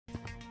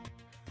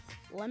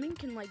Lemon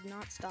can, like,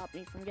 not stop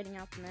me from getting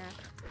out the map.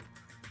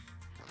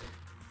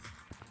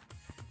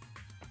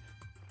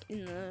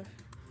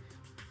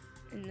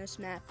 In this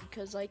map,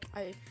 because, like,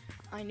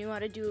 I knew how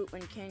to do it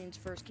when canyons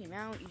first came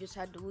out. You just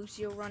had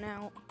Lucio run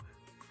out.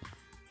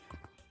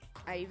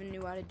 I even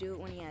knew how to do it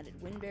when he added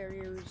wind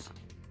barriers,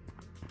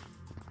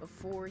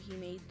 before he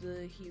made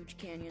the huge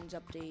canyons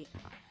update.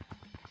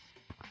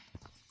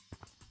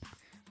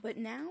 But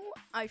now,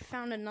 I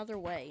found another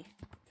way.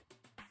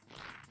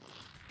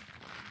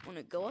 I'm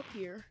gonna go up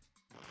here.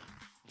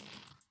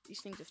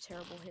 These things have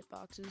terrible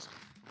hitboxes.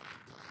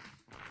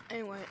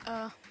 Anyway,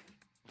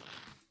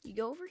 you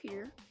go over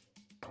here,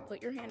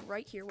 put your hand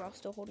right here while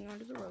still holding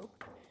onto the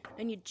rope,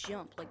 and you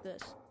jump like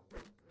this.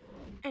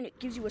 And it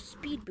gives you a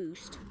speed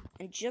boost,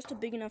 and just a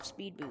big enough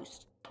speed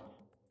boost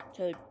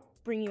to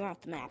bring you off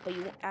the map. But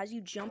as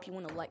you jump, you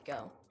want to let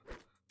go.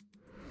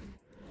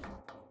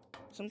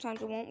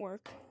 Sometimes it won't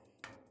work.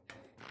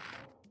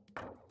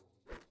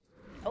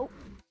 Oh.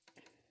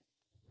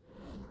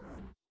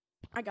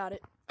 I got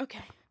it.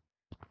 Okay.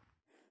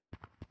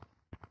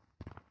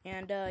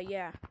 And,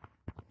 yeah.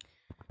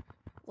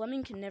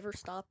 Lemon can never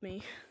stop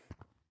me.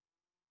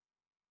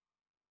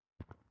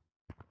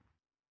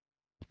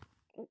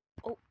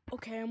 Oh,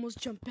 okay, I almost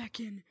jumped back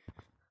in.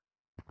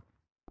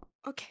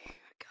 Okay,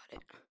 I got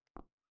it.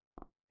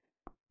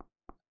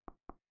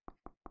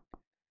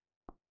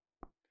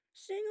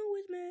 Sing it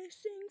with me,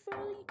 sing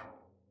Farley.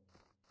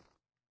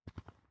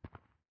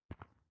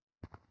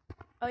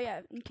 Oh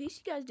yeah, in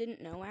case you guys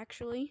didn't know,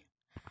 actually,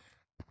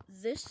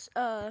 this,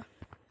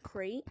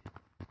 crate,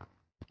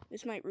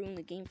 this might ruin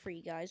the game for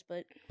you guys,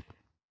 but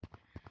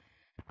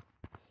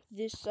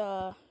this,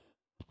 if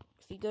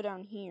you go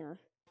down here,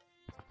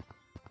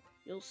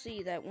 you'll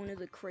see that one of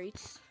the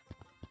crates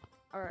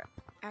are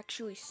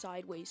actually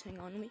sideways. Hang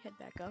on, let me head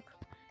back up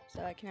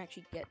so I can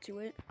actually get to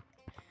it.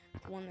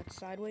 The one that's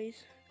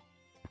sideways.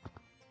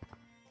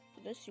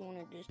 For this, you want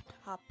to just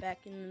hop back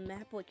in the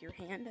map like your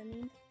hand, I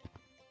mean.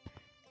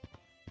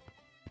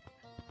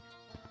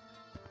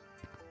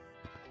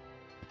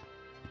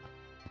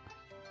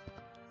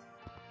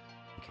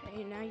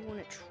 Okay, now you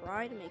want to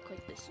try to make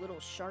like this little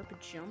sharp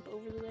jump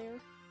over there.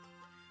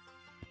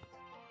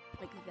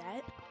 Like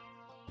that.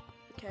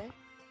 Okay.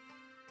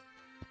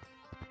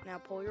 Now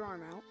pull your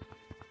arm out.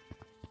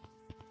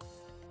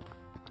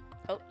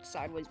 Oh,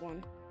 sideways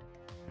one.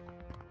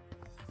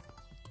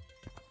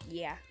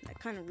 Yeah, that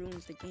kind of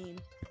ruins the game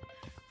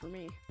for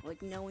me.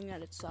 Like, knowing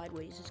that it's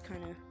sideways is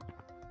kind of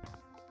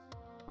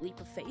leap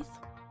of faith.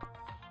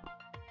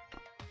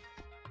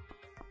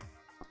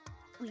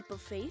 Leap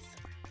of faith.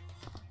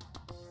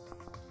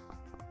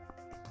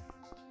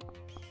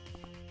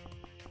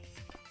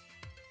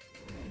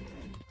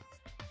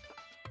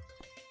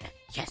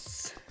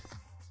 Yes!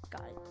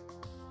 Got it.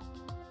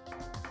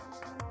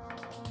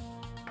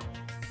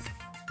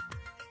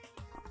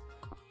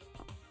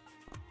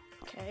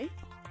 Okay.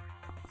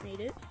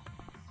 Made it.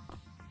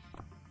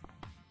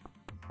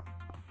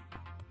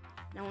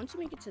 Now once you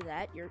make it to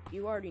that,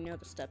 you already know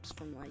the steps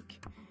from,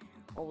 like,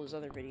 all those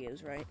other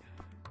videos, right?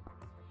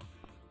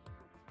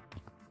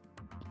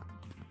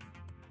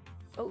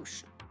 Oh,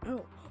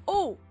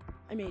 oh!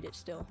 I made it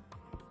still.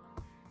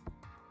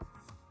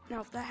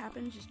 Now if that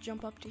happens, just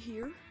jump up to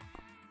here.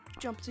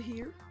 Jump to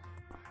here.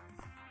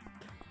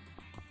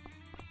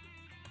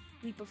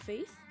 Leap of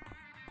faith.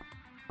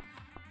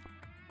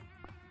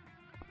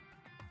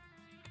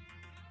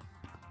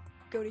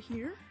 Go to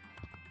here.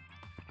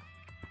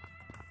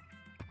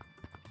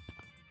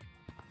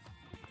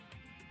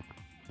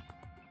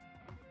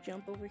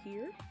 Jump over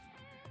here.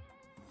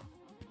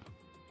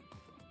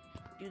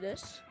 Do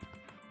this.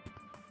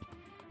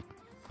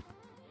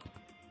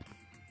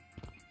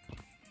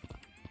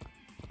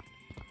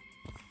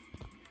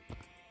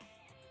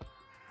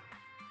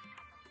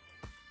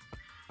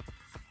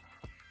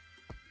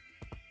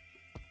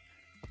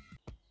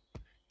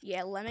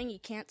 Yeah, Lemon, you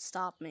can't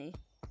stop me.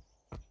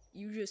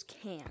 You just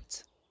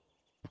can't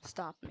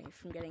stop me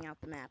from getting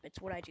out the map. It's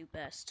what I do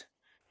best.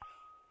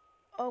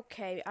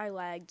 Okay, I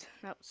lagged.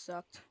 That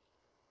sucked.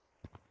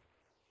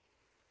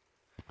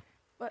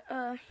 But,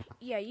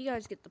 yeah, you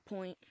guys get the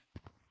point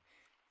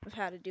of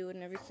how to do it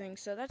and everything.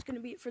 So that's gonna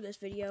be it for this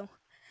video.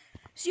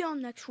 See y'all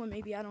next one,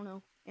 maybe, I don't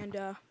know. And,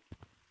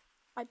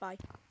 bye-bye.